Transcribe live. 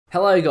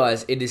Hello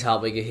guys, it is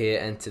Hartwigger here,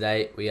 and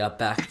today we are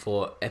back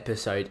for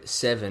episode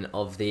 7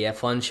 of the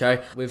F1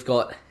 Show. We've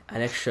got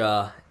an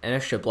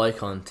extra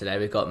bloke on today.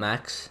 We've got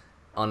Max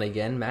on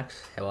again. Max,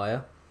 how are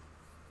you?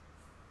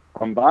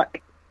 I'm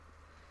back.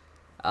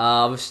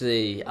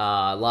 Obviously,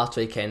 last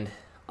weekend,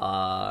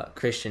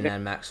 Christian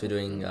and Max were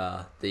doing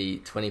the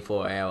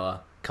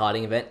 24-hour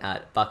karting event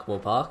at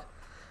Buckmore Park.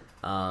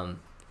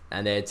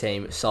 And their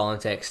team,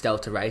 Silentx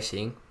Delta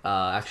Racing,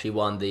 actually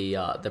won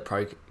the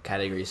pro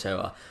category.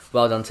 So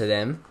well done to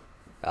them.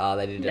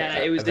 They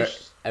did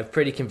a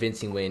pretty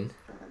convincing win.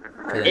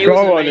 I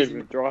wasn't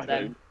even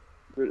driving.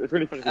 It's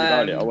really funny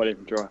about it. I wasn't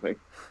even driving.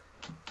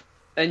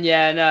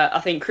 And I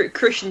think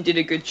Christian did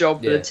a good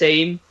job for the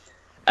team.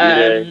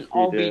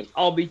 I'll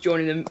be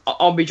joining them.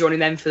 I'll be joining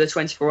them for the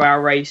 24-hour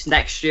race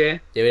next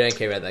year. Yeah, we don't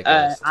care about that,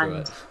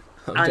 guys.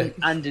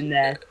 And in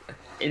their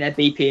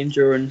BP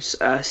Endurance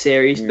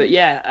series. But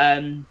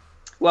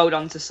well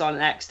done to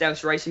Silentx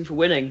Delta Racing for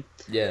winning.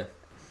 Yeah,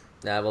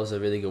 that was a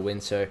really good win.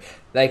 So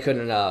they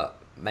couldn't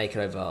make it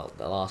over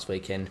the last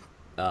weekend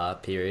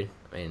period.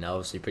 I mean,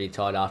 obviously pretty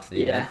tired after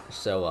the event,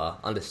 so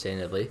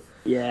understandably.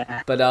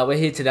 Yeah. But we're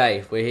here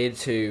today. We're here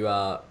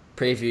to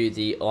preview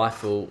the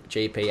Efiel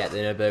GP at the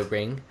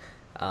Nurburgring.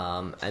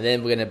 And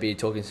then we're going to be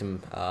talking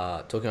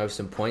over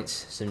some points,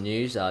 some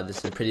news. There's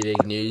some pretty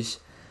big news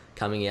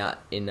coming out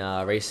in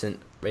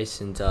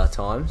recent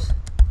times,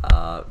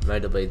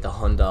 notably the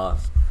Honda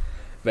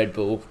Red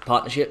Bull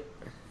partnership.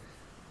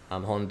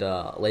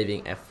 Honda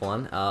leaving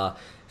F1.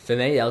 For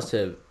me, that was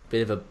a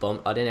bit of a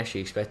bomb. I didn't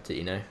actually expect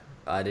it.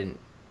 I didn't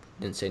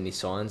see any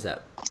signs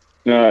that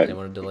they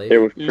wanted to leave. It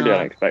was pretty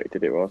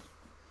unexpected. It was.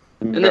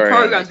 And the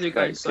program's been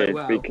going so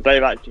well because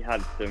they've actually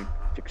had some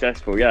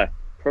successful. Yeah,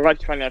 they've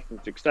actually had some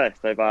success.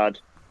 They've had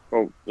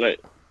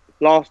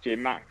last year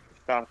Max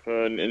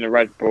Verstappen in the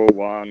Red Bull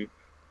won.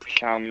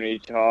 How many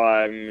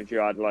times you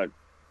had like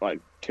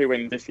 2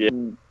 wins this year,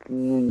 one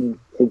in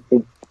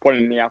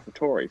the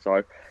AlphaTauri,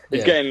 so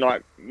it's getting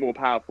more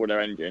powerful,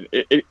 their engine.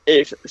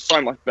 It's so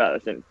much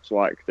better since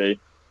the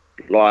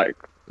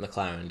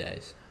McLaren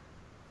days.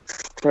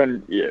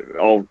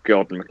 Oh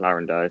god, the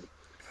McLaren days.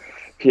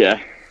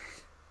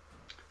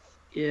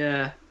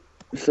 Yeah.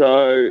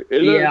 So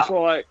it looks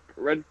like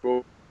Red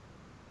Bull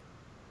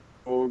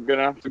are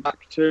gonna have to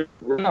back to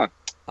Renault.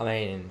 I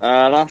mean,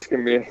 that's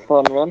going to be a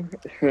fun one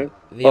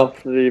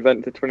after the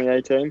event of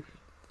 2018.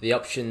 The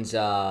options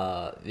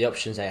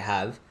they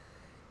have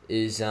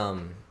is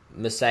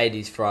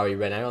Mercedes, Ferrari,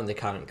 Renault on the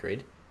current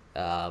grid,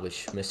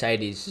 which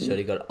Mercedes has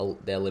already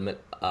got their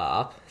limit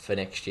up for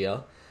next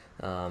year.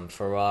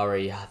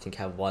 Ferrari, I think,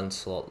 have one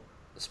spot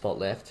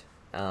left,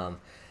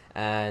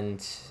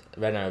 and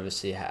Renault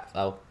obviously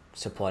they'll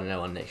supply no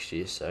one next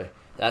year, so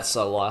that's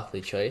a likely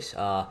choice.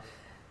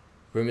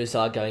 Rumours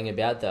are going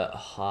about that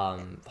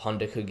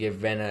Honda could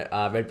give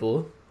Red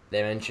Bull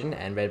their engine,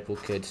 and Red Bull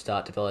could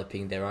start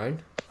developing their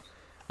own.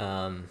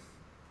 I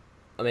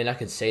mean, I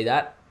could see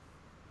that.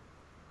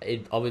 I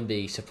wouldn't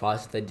be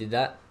surprised if they did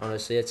that.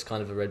 Honestly, it's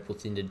kind of a Red Bull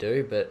thing to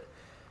do, but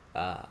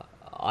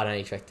I don't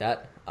expect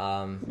that.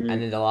 And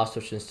then the last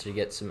option is to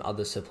get some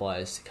other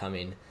suppliers to come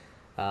in,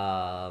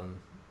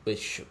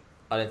 which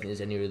I don't think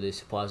there's any really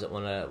suppliers that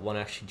want to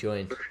actually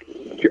join.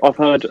 I've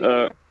heard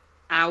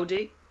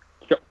Audi.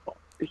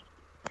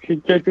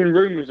 There's been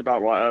rumours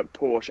about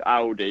Porsche,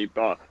 Audi,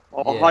 but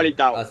I highly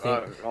doubt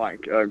any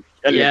of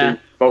the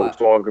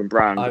Volkswagen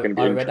brands are going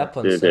to be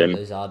interested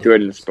in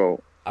doing the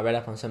sport. I read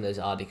up on some of those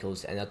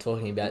articles, and they're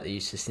talking about the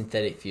use of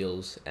synthetic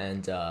fuels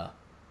and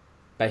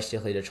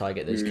basically to try to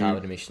get those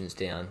carbon emissions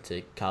down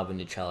to carbon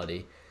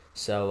neutrality.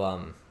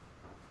 So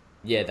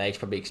they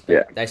probably expect.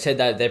 Yeah. They said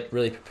that they're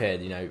really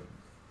prepared.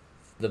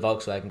 The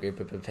Volkswagen Group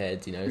are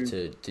prepared.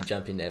 To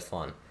jump into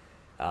F1.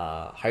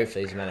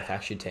 Hopefully it's a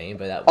manufactured team,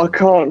 but that I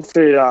can't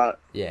see that.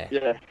 Yeah.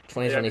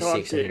 2026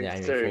 I think they're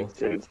aiming for.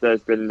 Since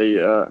there's been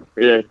the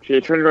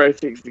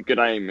 2026 is a good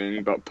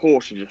aiming, but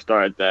Porsche just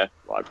started their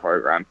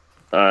program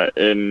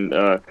in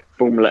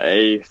Formula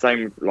E,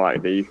 same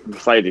like the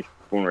Mercedes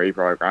Formula E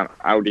program,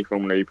 Audi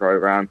Formula E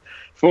program.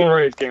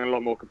 Formula E is getting a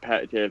lot more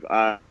competitive,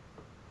 and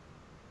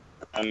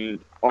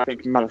I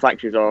think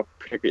manufacturers are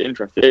particularly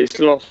interested. It's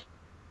lost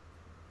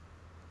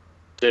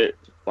it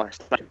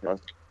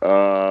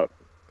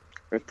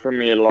with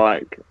Premier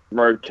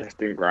road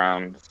testing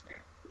grounds.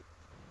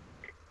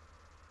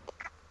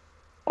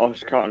 I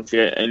just can't see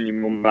any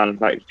more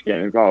manufacturers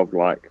getting involved.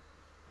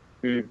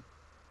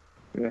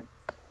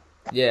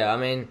 Yeah, I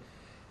mean,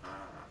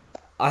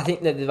 I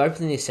think that they've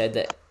openly said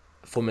that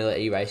Formula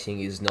E racing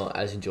is not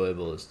as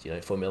enjoyable as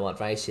Formula 1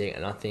 racing,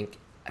 and I think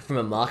from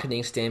a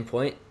marketing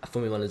standpoint,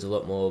 Formula 1 is a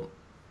lot more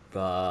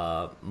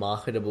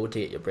marketable to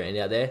get your brand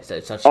out there. So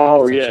it's such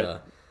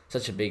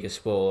a bigger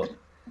sport.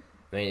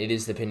 I mean, it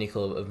is the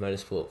pinnacle of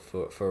motorsport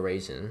for a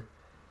reason.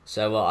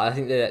 So I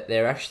think that they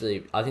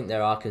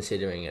are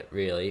considering it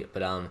really,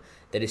 but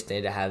they just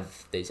need to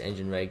have these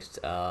engine regs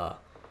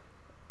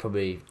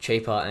probably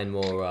cheaper and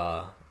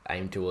more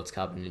aimed towards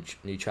carbon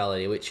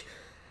neutrality, which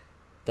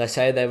they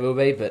say they will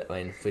be, but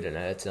I mean, we don't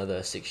know. It's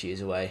another 6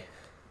 years away.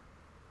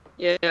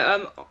 Yeah,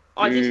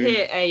 I did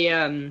hear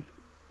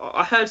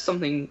I heard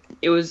something.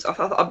 It was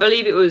I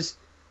believe it was.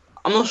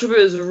 I'm not sure if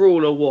it was a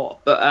rule or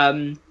what, but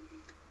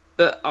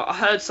I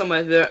heard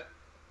somewhere that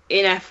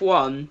in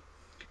F1,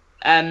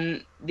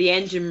 the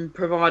engine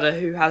provider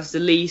who has the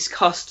least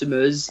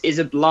customers is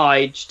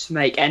obliged to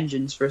make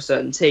engines for a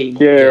certain team.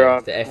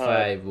 Yeah, the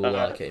FA will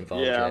get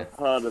involved. Yeah, I've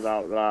heard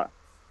about that.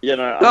 You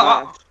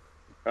know,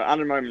 at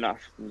the moment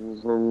that's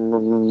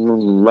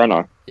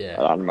Renault.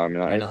 Yeah, at the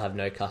moment Renault have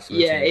no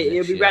customers. Yeah,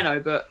 it'll be Renault,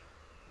 but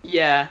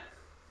yeah.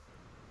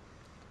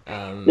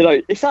 You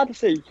know, it's sad to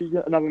see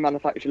another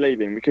manufacturer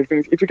leaving because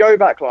if we go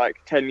back like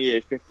 10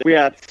 years, 15, we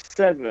had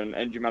 7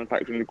 engine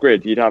manufacturers in the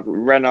grid. You'd have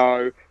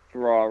Renault,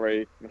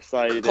 Ferrari,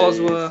 Mercedes,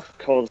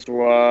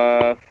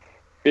 Cosworth,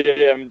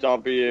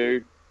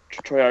 BMW,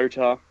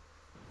 Toyota.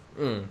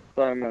 So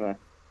many.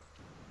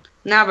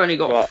 Now I've only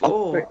got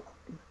 4.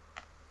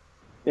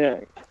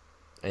 Yeah.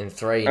 And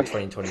 3 in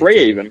 2022. 3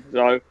 even.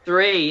 So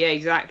 3, yeah,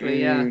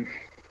 exactly, yeah.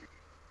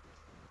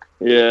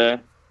 Yeah.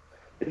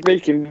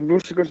 Speaking, we've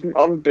also got some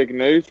other big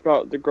news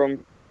about the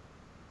Grand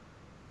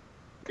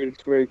Prix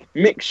this week.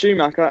 Mick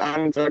Schumacher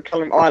and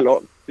Callum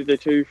Ilott, the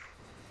 2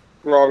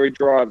 Ferrari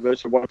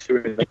drivers, who won 2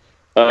 in the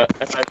FA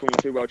Formula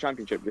 2 World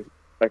Championship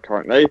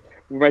currently,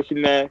 were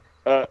making their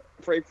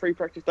free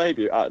practice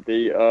debut at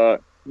the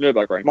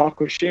Nurburgring.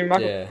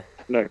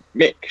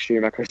 Mick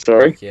Schumacher,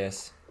 sorry.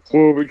 Yes.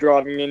 Will be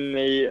driving in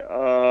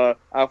the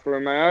Alfa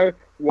Romeo,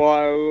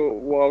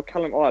 while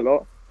Callum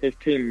Ilott, his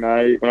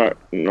teammate,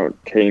 not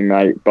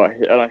teammate, but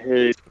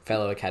his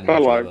fellow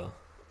driver,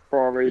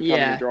 Ferrari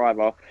academy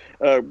driver,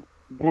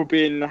 will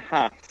be in the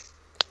Haas.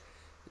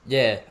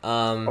 Yeah,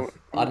 I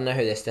don't know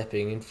who they're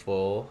stepping in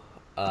for,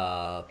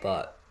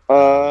 but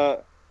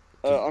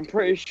I'm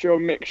pretty sure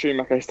Mick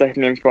Schumacher is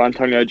stepping in for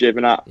Antonio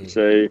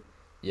Giovinazzi.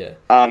 Yeah.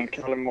 And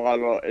Callum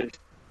Ilott is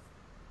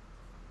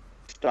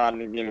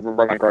standing in for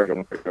Roman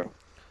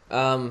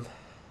Grosjean.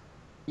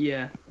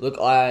 Yeah. Look,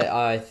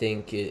 I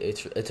think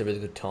it's a really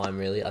good time.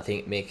 Really, I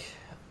think Mick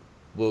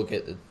will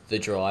get the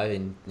drive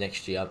in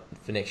next year. I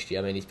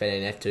mean, he's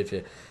been in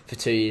F2 for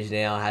 2 years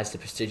now. Has the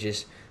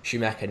prestigious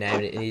Schumacher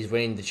name, and he's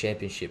winning the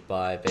championship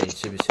by being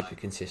super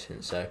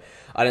consistent. So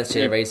I don't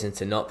see a reason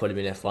to not put him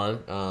in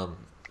F1.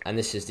 And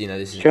this is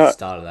the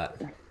start of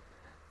that.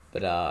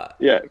 But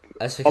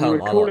as for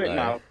Callum Ilott,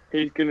 now.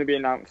 He's going to be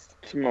announced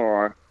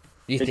tomorrow.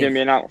 He's going to be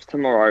announced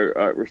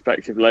tomorrow,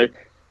 respectively.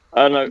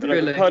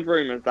 Really? I've heard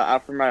rumours that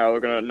Alfa Romeo are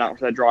going to announce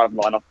their drive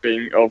lineup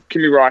of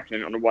Kimi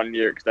Räikkönen on a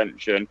 1-year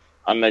extension,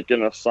 and they're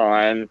going to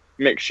sign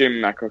Mick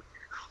Schumacher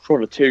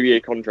for a 2-year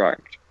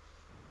contract.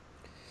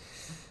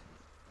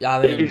 Yeah,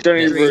 I mean, he's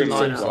doing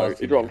rumours,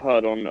 is what I've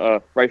heard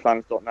on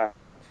racefans.net.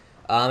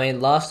 I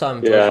mean, last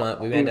time George and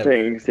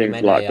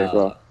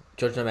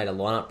I made a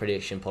lineup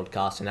prediction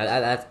podcast, and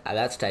at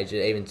that stage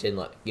it even seemed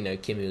like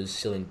Kimi was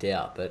still in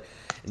doubt, but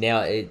now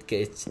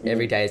it's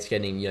every day it's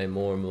getting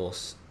more and more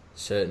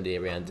certainty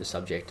around the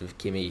subject of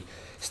Kimi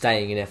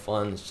staying in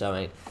F1. So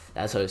I mean,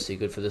 that's obviously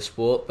good for the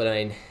sport, but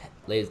I mean,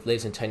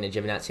 leaves Antonio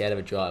Giovinazzi out of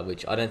a drive,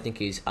 which I don't think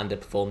he's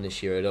underperformed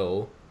this year at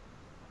all.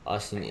 I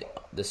think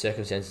the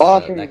circumstances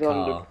of that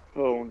car.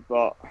 Underperformed,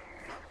 but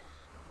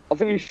I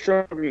think he's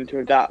struggling to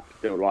adapt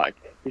still.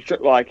 He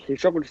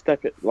struggled to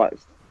step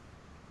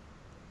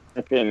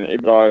in,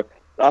 even though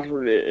that's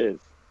what it is.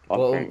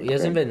 He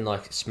hasn't been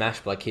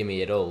smashed by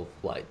Kimi at all.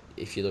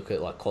 If you look at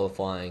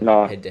qualifying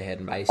head to head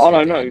and race. No,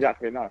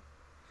 exactly, no.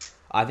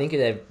 I think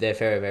they're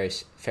very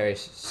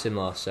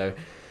similar. So,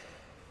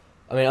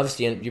 I mean,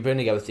 obviously you're going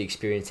to go with the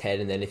experienced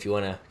head, and then if you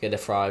want to get a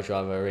Ferrari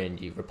driver in,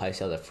 you replace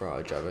the other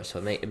Ferrari driver.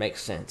 So it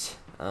makes sense.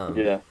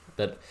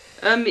 But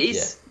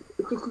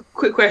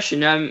quick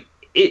question.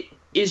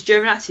 Is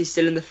Giovinazzi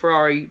still in the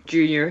Ferrari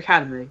Junior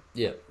Academy?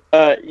 Yeah.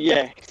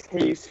 Yes,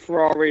 he's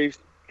Ferrari's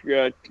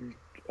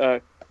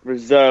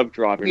reserve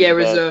driver. Yeah,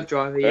 reserve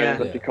driver. Yeah.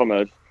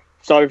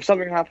 So if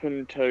something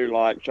happened to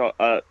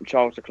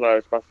Charles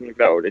Leclerc, Sebastian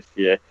Vettel this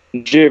year,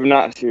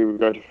 Giovinazzi would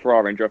go to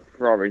Ferrari and drive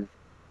Ferrari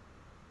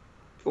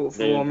for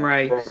one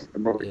race.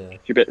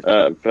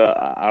 For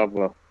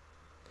Alva.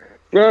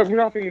 Well,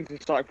 nothing is a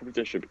starting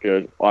proposition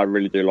because I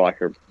really do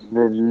like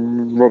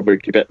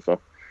Robert Kubica,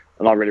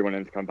 and I really want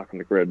him to come back on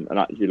the grid and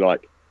actually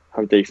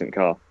have a decent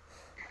car.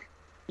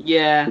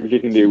 Yeah. You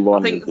can do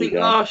one. I think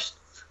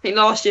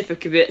last year for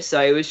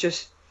Kubica, it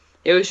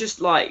was just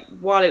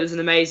while it was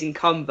an amazing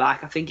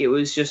comeback, I think it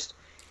was just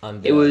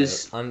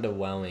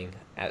underwhelming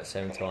at the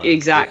same time.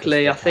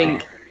 Exactly. I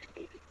think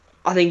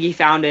he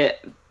found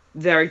it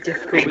very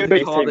difficult with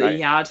the car that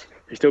he had.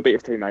 He still beat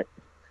his teammate.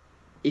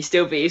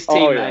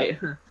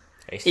 Yeah.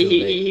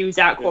 He was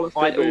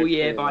out-qualified all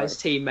year by his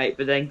teammate,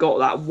 but then got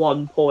that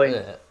 1 point.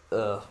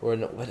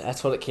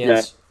 That's what it counts.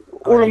 Yeah.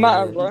 All that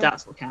matters, right?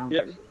 That's what counts.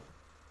 Yep.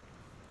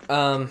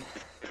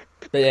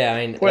 But yeah,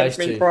 I mean,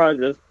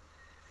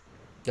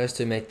 those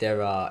two make their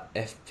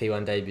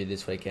FP1 debut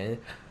this weekend.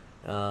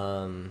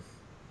 I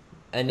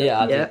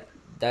think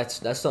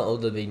that's not all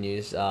the big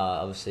news.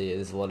 Obviously,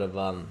 there's a lot of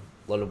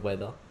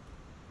weather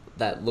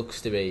that looks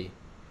to be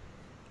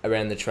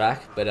around the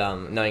track, but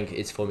knowing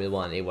it's Formula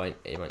 1, it won't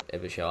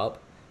ever show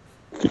up.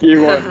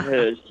 You won't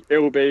hear. It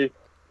will be,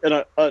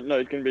 no, it's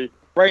going to be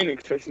rain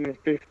expected in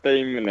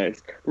 15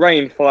 minutes.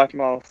 Rain 5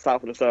 miles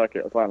south of the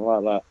circuit or something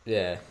like that.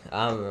 Yeah.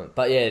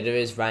 But yeah, there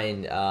is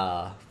rain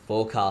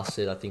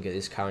forecasted. I think at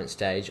this current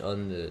stage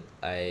on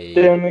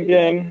Then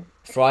again,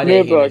 Friday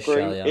here in Nurburgring,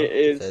 Australia, it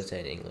is. Thursday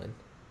in England.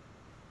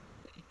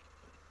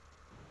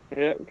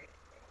 Yep.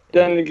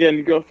 Then again,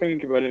 you got to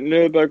think about it.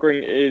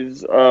 Nurburgring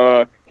is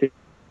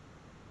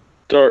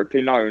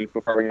historically known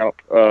for throwing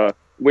up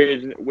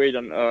weird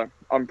and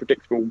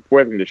unpredictable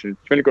weather conditions.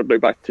 You've only got to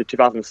look back to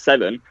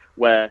 2007,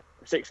 where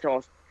 6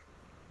 cars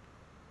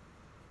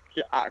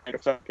at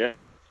a circuit.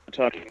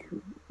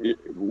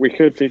 We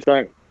could see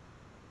something.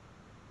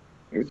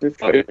 It's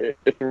just like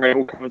if the rain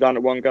all comes down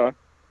at one go.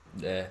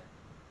 Yeah.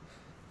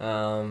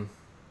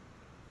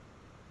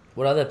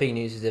 What other big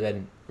news has there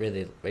been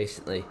really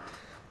recently?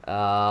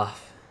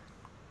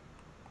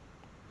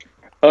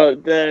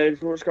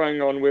 There's what's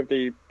going on with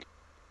the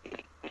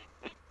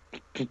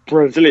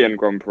Brazilian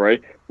Grand Prix,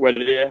 where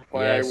the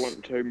FIA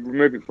want to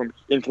remove it from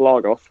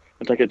Interlagos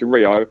and take it to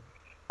Rio.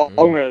 I'm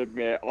going to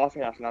admit, I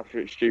think that's an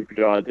absolute stupid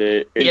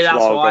idea. Yeah, that's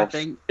what I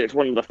think. It's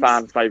one of the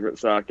fans' favourite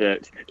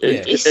circuits.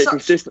 It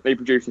consistently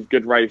produces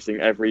good racing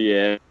every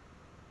year.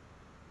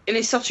 And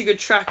it's such a good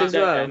track as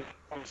well.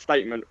 A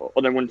statement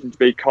on them wanting to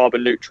be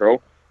carbon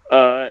neutral.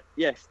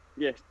 Yes.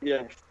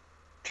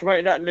 To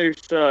make that new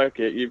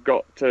circuit, you've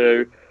got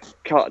to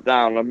cut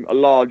down a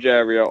large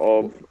area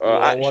of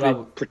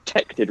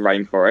protected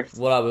rainforest.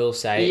 What I will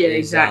say is,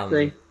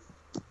 exactly.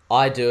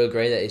 I do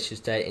agree that it should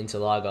stay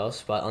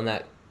Interlagos, but on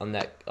that,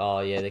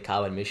 the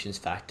carbon emissions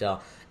factor,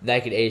 they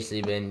could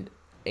easily been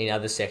in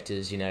other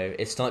sectors. You know,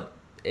 it's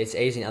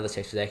easy in other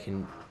sectors. They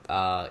can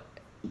their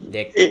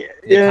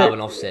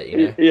carbon offset.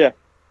 You know, yeah,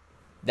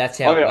 that's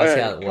how it works.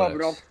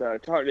 Carbon offset, I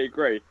totally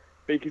agree.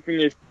 But the thing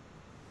is,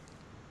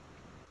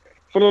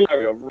 for the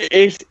area,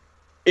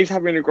 is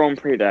having a Grand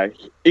Prix there,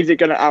 is it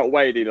going to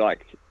outweigh the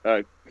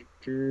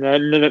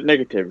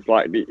negatives,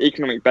 like the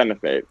economic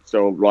benefits,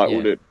 or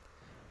all the?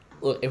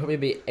 Look, it probably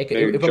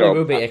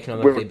will be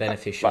economically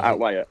beneficial. But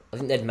outweigh it. I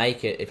think they'd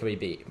make it. It'd probably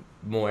be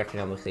more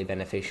economically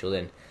beneficial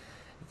than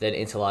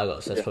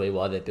Interlagos. That's probably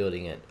why they're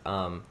building it.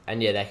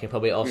 And yeah, they can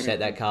probably offset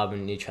that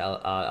carbon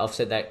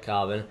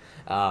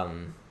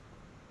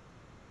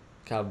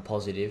carbon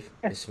positive,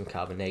 with some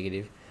carbon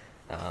negative,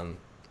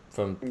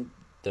 from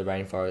the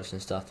rainforest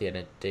and stuff,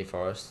 the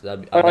deforest.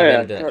 I've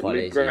been doing that quite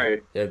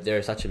easy.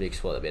 They're such a big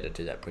sport, they'll be able to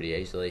do that pretty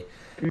easily.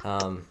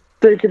 The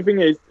good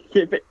thing is,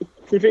 if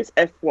it's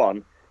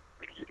F1,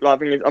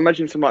 thing is,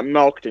 imagine some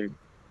marketing.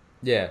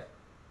 Yeah.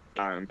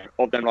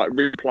 Of them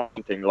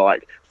replanting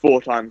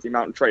 4 times the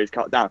amount of trees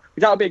cut down.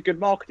 Because that would be a good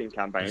marketing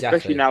campaign,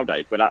 especially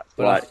nowadays. But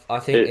I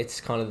think it's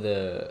kind of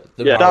the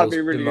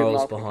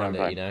morals behind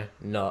it. You know,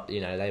 not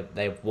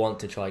they want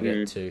to try to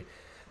get to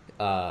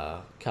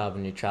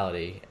carbon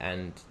neutrality,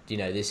 and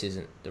this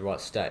isn't the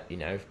right step.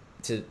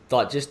 To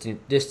just to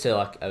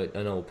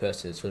a normal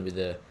person, this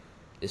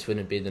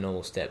wouldn't be the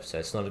normal step. So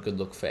it's not a good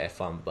look for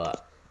F1.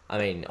 But I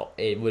mean,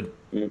 it would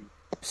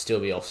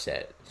still be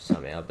offset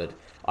somehow. But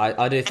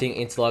I do think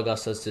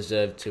Interlagos does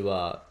deserve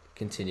to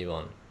continue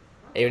on,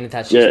 even if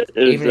that's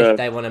if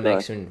they want to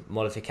make some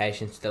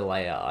modifications to the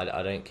layout.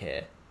 I don't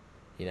care,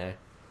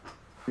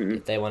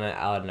 If they want to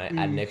add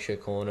an extra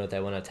corner, if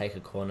they want to take a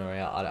corner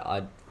out,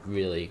 I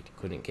really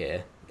couldn't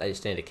care. They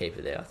just need to keep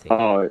it there, I think.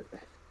 Oh,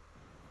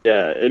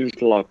 yeah,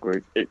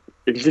 Interlagos, it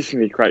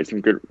consistently creates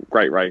some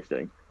great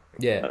racing.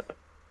 Yeah,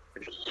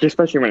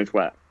 especially when it's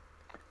wet.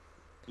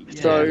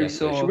 Yeah,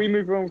 so should we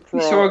move on? We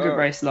saw a good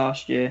race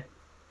last year.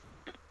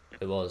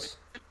 It was.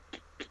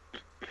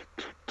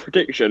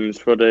 Predictions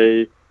for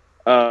the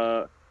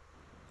Efiel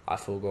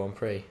Grand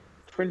Prix.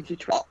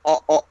 2020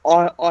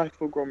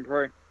 Efiel Grand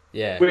Prix.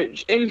 Yeah.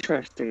 Which,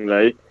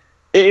 interestingly,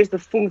 it is the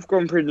 4th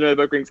Grand Prix the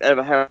Nurburgring's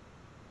ever held.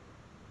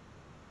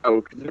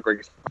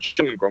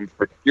 German Grand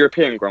Prix,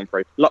 European Grand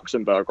Prix,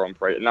 Luxembourg Grand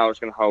Prix, and now it's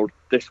going to hold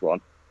this one.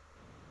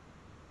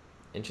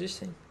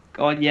 Interesting.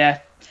 God, yeah.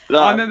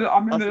 I remember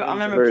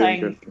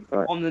playing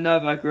on the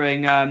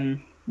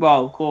Nurburgring.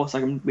 Well, of course,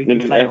 we can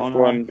play on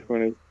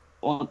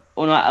old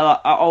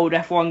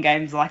F1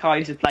 games like I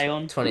used to play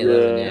on.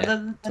 2011, yeah.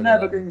 The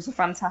Nurburgring was a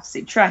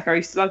fantastic track. I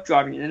used to love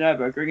driving in the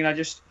Nurburgring, and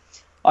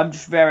I'm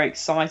just very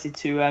excited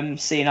to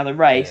see another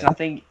race. Yeah.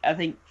 And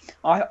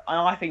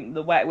I think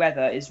the wet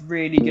weather is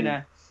really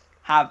gonna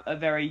have a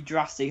very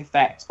drastic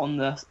effect on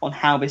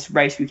how this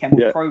race weekend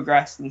will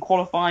progress and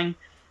qualifying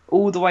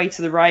all the way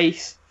to the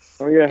race.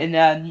 Oh yeah. And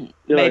then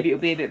maybe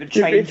it'll be a bit of a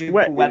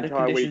changeable weather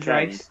conditions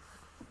race.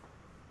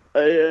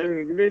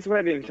 It's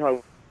wet the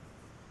entire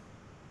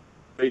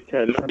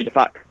weekend, the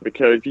fact,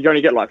 because you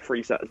only get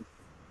 3 sets,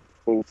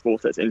 full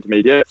 4 sets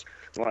intermediate.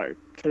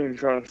 Teams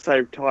trying to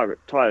save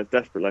tyres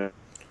desperately.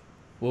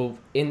 Well,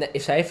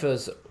 if it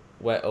was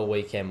wet all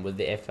weekend, would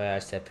the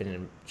FIA step in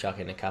and chuck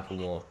in a couple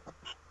more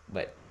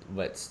wet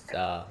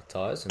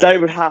tyres? They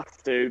would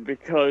have to,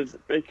 because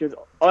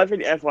I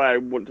think the FIA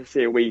want to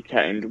see a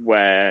weekend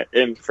where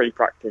in free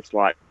practice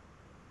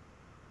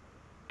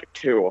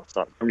like 2 or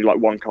something. Only like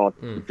 1 car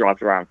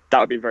drives around. That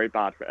would be very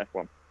bad for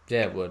F1.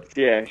 Yeah, it would.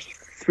 Yeah.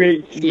 Should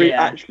we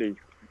actually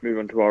move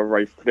on to our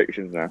race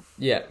predictions now?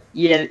 Yeah.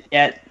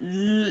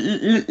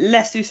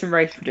 Let's do some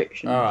race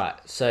predictions. All right.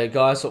 So,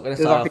 guys, what we're going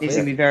to Because start I off think it's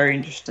going to be with very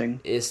interesting.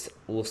 is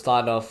we'll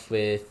start off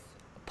with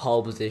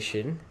pole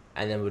position,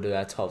 and then we'll do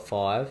our top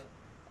 5,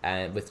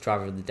 and with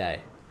driver of the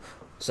day.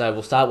 So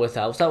we'll start with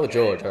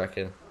George, I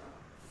reckon.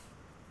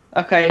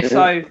 Okay,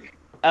 so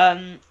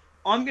I'm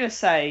going to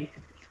say,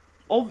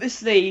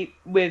 obviously,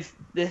 with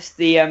the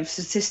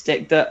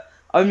statistic that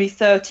only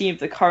 13 of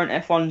the current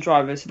F1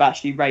 drivers have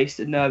actually raced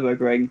at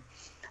Nurburgring,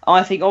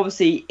 I think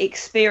obviously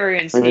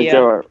experience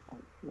here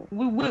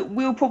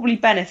will probably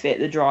benefit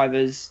the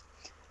drivers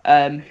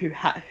who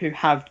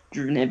have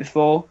driven here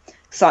before,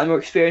 slightly more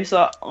experience.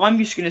 So I'm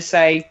just going to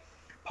say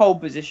pole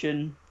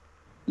position,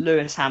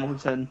 Lewis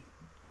Hamilton.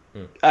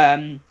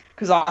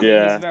 Because I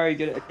think he's very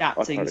good at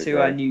adapting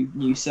to a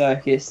new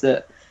circus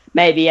that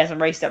maybe he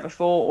hasn't raced at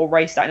before or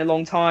raced at in a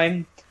long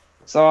time.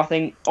 So I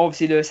think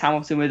obviously Lewis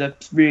Hamilton with a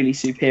really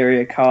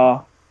superior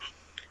car,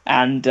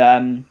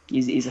 and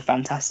he's a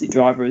fantastic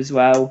driver as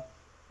well.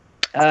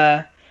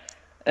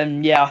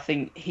 And yeah, I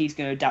think he's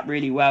going to adapt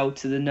really well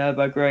to the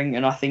Nurburgring,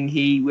 and I think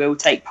he will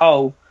take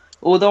pole.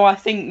 Although I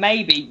think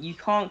maybe you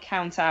can't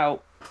count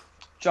out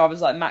drivers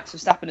like Max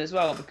Verstappen as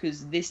well,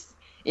 because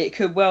it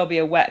could well be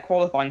a wet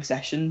qualifying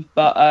session,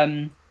 but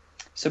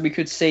so we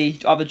could see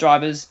other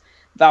drivers,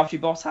 Valtteri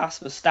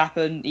Bottas,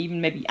 Verstappen, even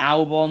maybe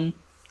Albon,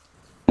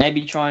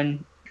 maybe try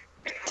and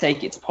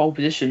take it to pole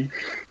position.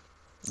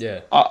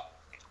 Yeah.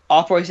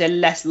 I'll probably say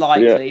less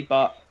likely,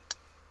 but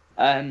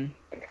you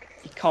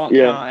can't count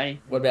any.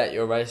 What about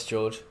your race,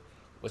 George?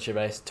 What's your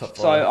race top 5?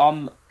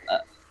 So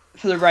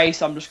for the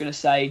race, I'm just going to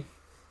say,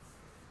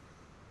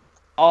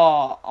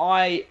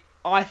 I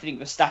think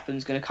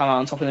Verstappen's going to come out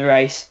on top of the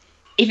race.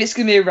 If it's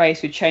going to be a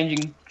race with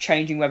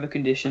changing weather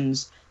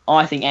conditions,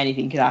 I think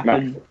anything could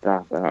happen.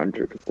 That's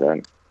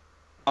 100%.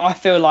 I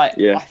feel like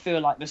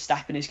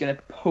Verstappen is going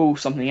to pull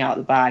something out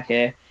of the bag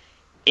here.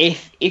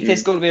 If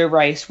there's got to be a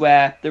race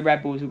where the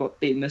Red Bulls have got to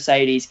beat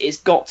Mercedes, it's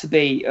got to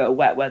be a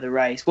wet weather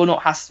race. Well,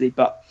 not has to be,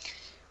 but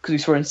because we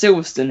saw in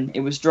Silverstone,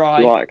 it was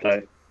dry.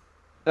 Likely.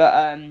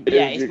 But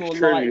it's more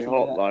extremely likely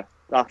hot though.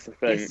 That's the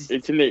thing.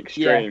 It's in the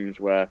extremes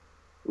where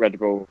Red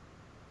Bull.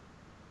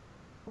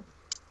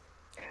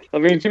 I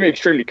mean, it's going to be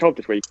extremely cold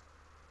this week.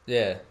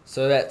 Yeah,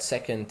 so that's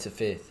 2nd to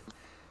 5th.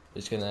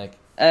 Who's gonna?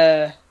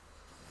 I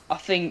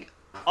think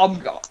I'm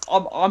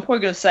probably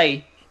gonna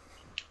say.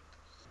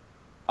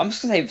 I'm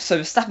just gonna say so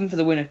Verstappen for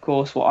the win, of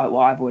course. What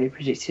I've already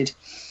predicted.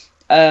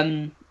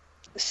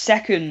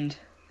 Second.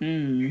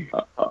 Chase.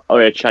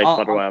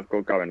 By the way, I've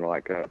got going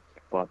like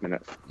 5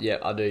 minutes. Yeah,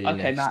 I'll do you next.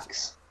 Okay,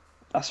 Max.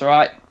 That's all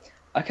right.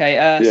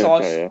 Okay, so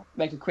I'll just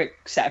make a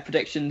quick set of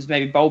predictions,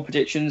 maybe bold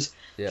predictions.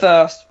 Yeah.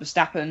 First,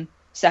 Verstappen.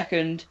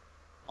 Second,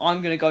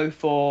 I'm gonna go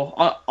for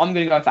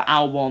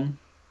Albon.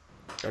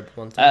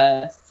 Rebel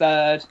 1-2.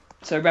 Third,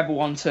 so Rebel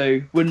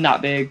 1-2. Wouldn't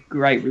that be a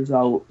great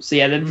result? So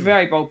yeah, they're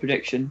very bold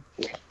prediction.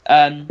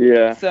 Third,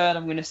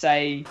 I'm gonna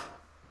say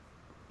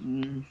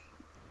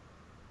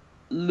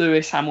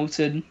Lewis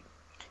Hamilton.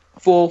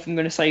 Fourth, I'm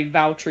gonna say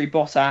Valtteri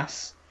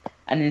Bottas,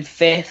 and then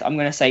fifth, I'm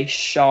gonna say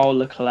Charles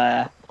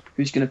Leclerc,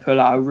 who's gonna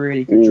pull out a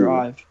really good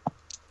drive.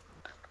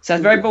 So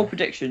that's very bold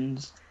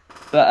predictions,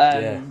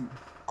 but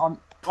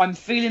I'm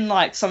feeling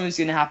like something's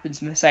going to happen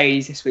to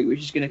Mercedes this week, which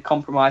is going to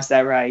compromise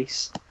their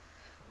race,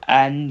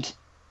 and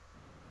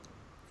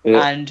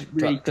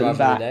really put them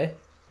back.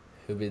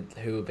 Who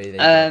will be the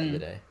driver of the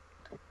day?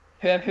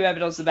 Whoever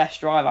does the best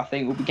drive, I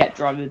think, will get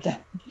driver of the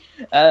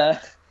day.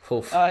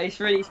 It's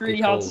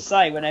really hard to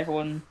say when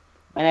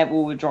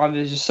all the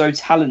drivers are so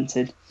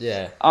talented.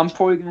 Yeah. I'm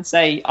probably going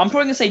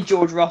to say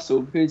George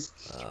Russell, because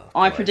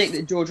I predict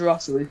that George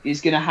Russell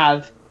is going to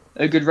have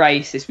a good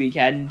race this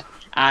weekend,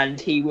 and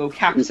he will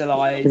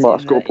capitalise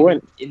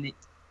in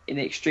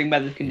the extreme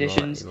weather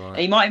conditions. And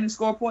he might even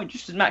score a point,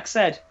 just as Max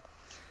said.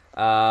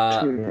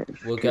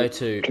 We'll go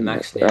to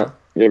Max now.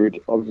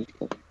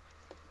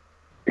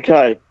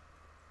 Okay.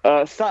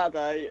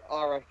 Saturday,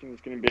 I reckon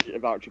it's going to be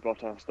about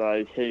Bottas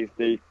Day. He's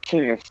the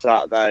king of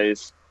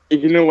Saturdays. He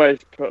can always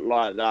put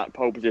like that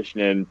pole position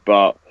in,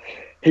 but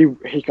he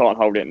can't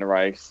hold it in the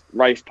race.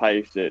 Race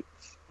pace,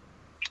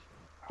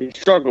 he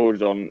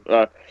struggles on.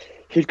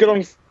 He's good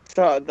on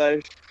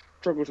Saturdays,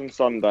 struggles on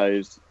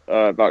Sundays.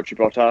 Valtteri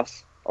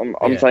Bottas.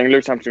 I'm saying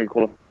Lewis Hamilton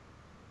can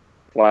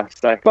qualify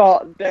today,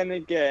 but then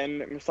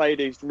again,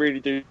 Mercedes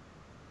really do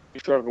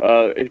struggle.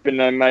 It's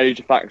been a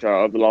major factor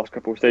of the last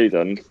couple of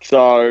seasons.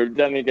 So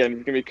then again,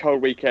 it's going to be a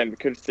cold weekend. We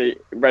could see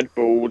Red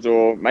Bulls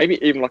or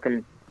maybe even like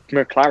a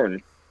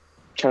McLaren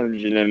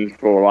challenging in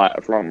for like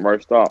a front row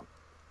start.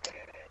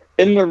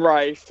 In the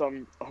race,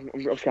 I'm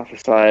just going to have to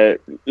say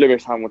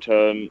Lewis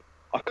Hamilton.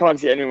 I can't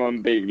see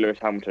anyone beat Lewis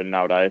Hamilton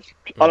nowadays.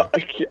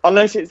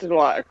 Unless it's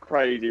like a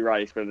crazy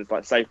race where there's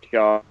like safety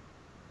cars,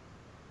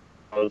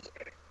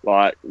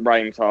 like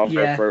rain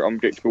halfway through,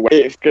 unpredictable.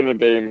 It's going to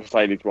be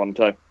Mercedes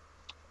 1-2.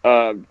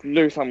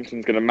 Lewis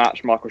Hamilton's going to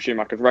match Michael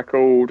Schumacher's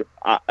record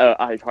at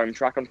his home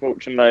track,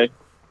 unfortunately.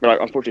 Like,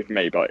 unfortunately for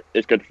me, but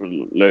it's good for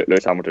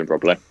Lewis Hamilton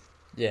probably.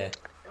 Yeah.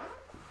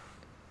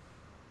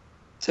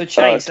 So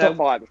Chase, top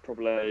 5 is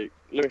probably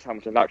Lewis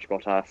Hamilton, Valtteri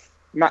Bottas,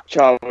 Matt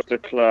Charles,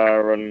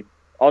 Leclerc, and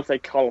I'd say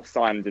Carlos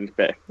Sainz in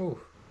 5th. Ooh.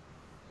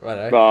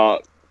 Righto.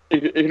 But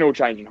it can all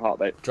change in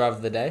heartbeat. Driver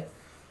of the day.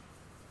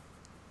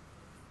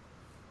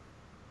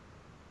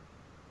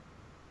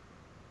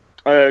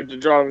 The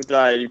driver of the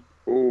day.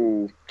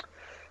 Ooh,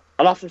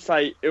 I'd have to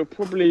say it'll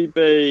probably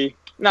be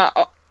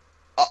I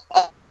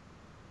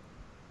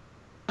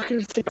can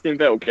see Stephen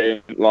Vettel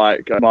getting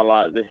like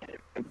the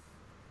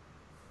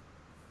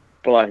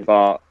play,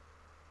 but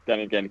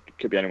then again, it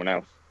could be anyone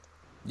else.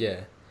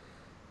 Yeah.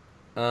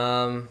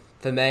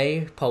 For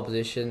me, pole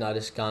position, I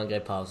just can't go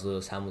past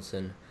Lewis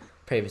Hamilton.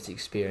 Previous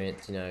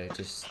experience,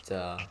 just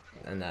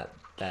and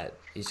that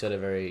he's got a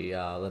very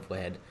level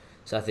head.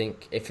 So I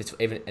think if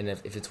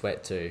it's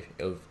wet too,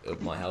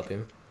 it might help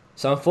him.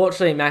 So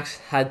unfortunately, Max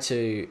had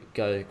to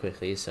go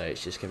quickly, so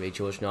it's just going to be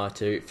George and I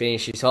to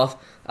finish this off.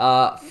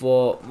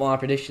 For my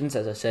predictions,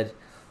 as I said,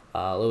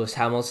 Lewis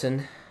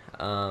Hamilton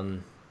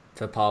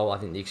for pole. I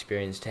think the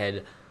experienced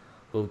head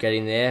will get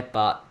in there,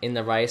 but in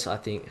the race, I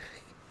think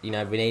we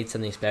need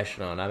something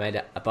special. And I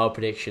made a bold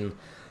prediction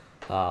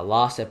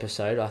last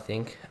episode, I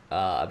think,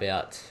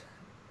 about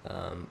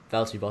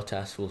Valtteri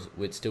Bottas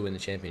would still win the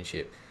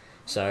championship.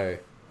 So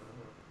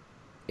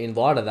in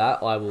light of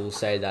that, I will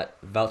say that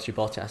Valtteri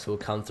Bottas will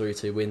come through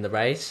to win the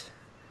race.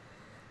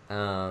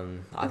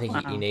 I think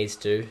he needs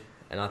to.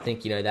 And I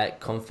think, that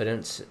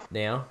confidence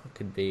now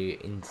could be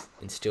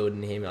instilled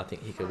in him. I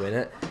think he could win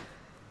it.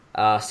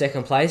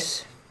 Second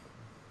place,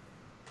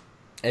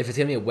 if it's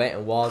going to be a wet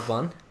and wild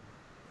one,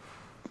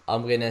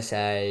 I'm going to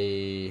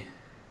say...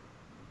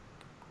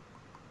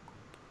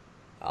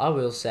 I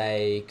will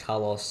say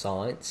Carlos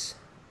Sainz.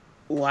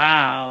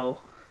 Wow.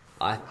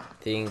 I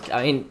think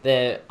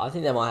they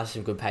might have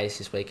some good pace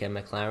this weekend,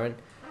 McLaren.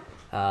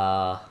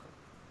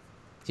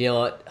 You know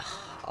what?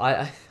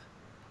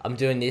 I'm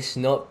doing this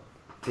not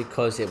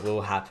because it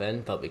will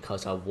happen, but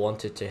because I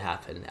want it to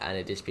happen, and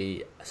it'd just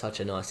be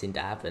such a nice thing to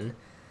happen.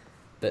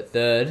 But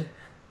third,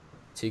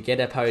 to get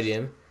a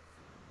podium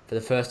for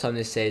the first time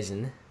this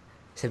season,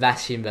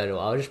 Sebastian Vettel.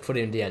 I'll just put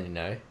him down.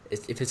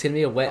 If it's going to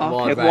be a wet and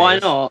wild race, why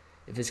not?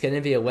 If it's going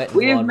to be a wet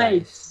and wild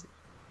race,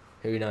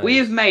 who knows? We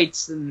have made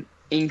some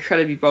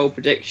incredibly bold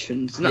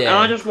predictions, and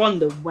I just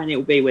wonder when it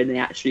will be when they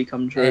actually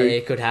come true.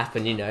 It could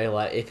happen,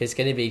 like if it's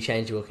going to be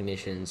changeable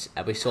conditions.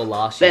 We saw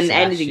last year. Then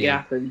anything can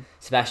happen.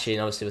 Sebastian,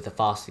 obviously with a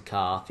faster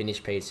car,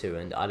 finished P2,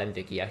 and I don't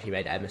think he actually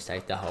made a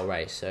mistake the whole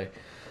race. So,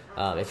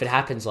 if it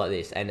happens like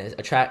this, and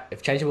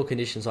if changeable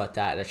conditions like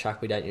that, and a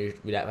track we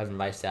haven't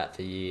raced out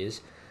for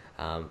years,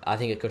 I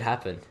think it could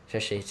happen.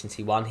 Especially since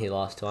he won here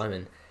last time,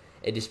 and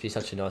it'd just be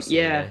such a nice thing.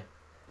 Yeah.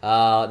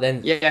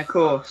 Then of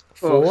course.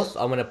 Fourth,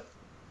 I'm gonna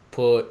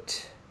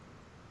put.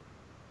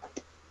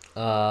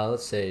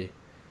 Let's see,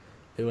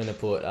 who I'm gonna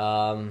put.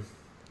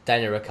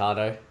 Daniel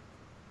Ricciardo.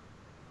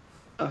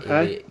 Okay.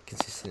 He'll be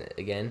consistent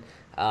again.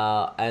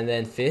 And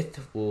then fifth,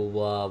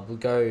 we'll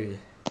go.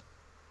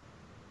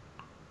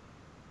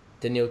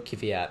 Daniel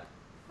Kvyat.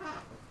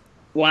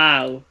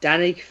 Wow,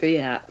 Danny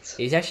Kvyat.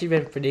 He's actually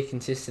been pretty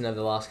consistent over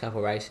the last couple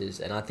of races,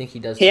 and I think he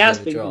does. He has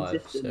the been drive,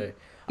 consistent. so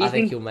He's I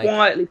think been he'll make.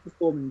 quietly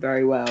performing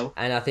very well.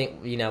 And I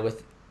think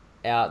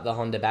without the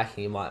Honda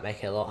backing, it might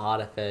make it a lot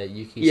harder for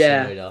Yuki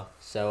Yeah. Tsunoda.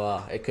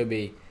 So it could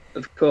be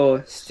Of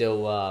course.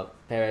 still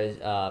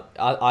Perez.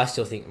 I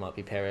still think it might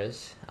be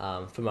Perez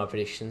for my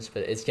predictions,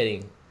 but it's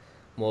getting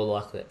more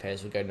likely that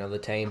Perez will go to another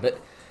team. But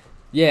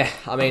yeah,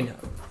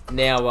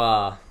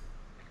 now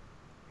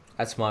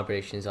that's my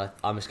predictions.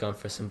 I'm just going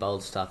for some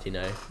bold stuff,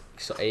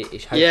 So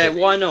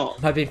Why not?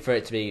 I'm hoping for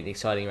it to be an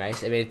exciting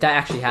race. If that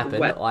actually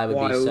happened, I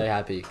would be so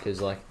happy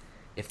because,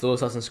 if Lewis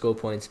doesn't score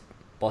points,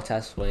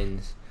 Bottas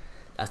wins.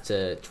 That's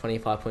a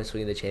 25 points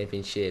win in the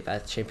championship.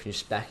 That's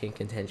championship back in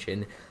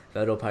contention.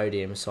 Vettel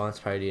podium,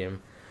 Sainz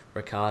podium,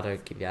 Ricciardo,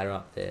 Kvyat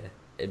up there.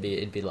 It'd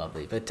be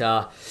lovely. But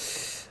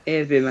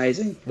It'd be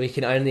amazing. we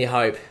can only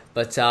hope.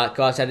 But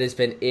guys, that has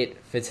been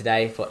it for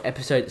today for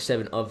episode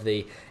 7 of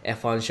the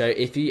F1 show.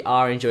 If you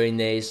are enjoying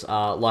these,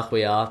 like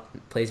we are,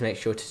 please make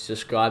sure to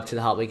subscribe to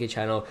the Heart Weekly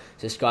channel.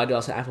 Subscribe to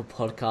us on Apple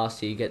Podcasts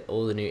so you get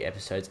all the new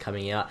episodes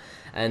coming out.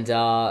 And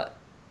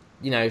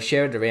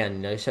share it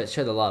around.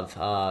 Show the love.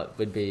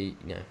 Would be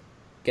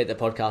get the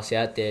podcast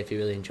out there if you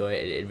really enjoy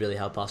it. It'd really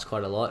help us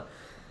quite a lot.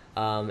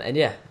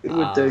 It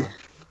would do.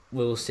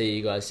 We'll see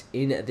you guys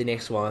in the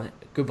next one.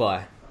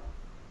 Goodbye.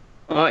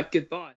 Alright, goodbye.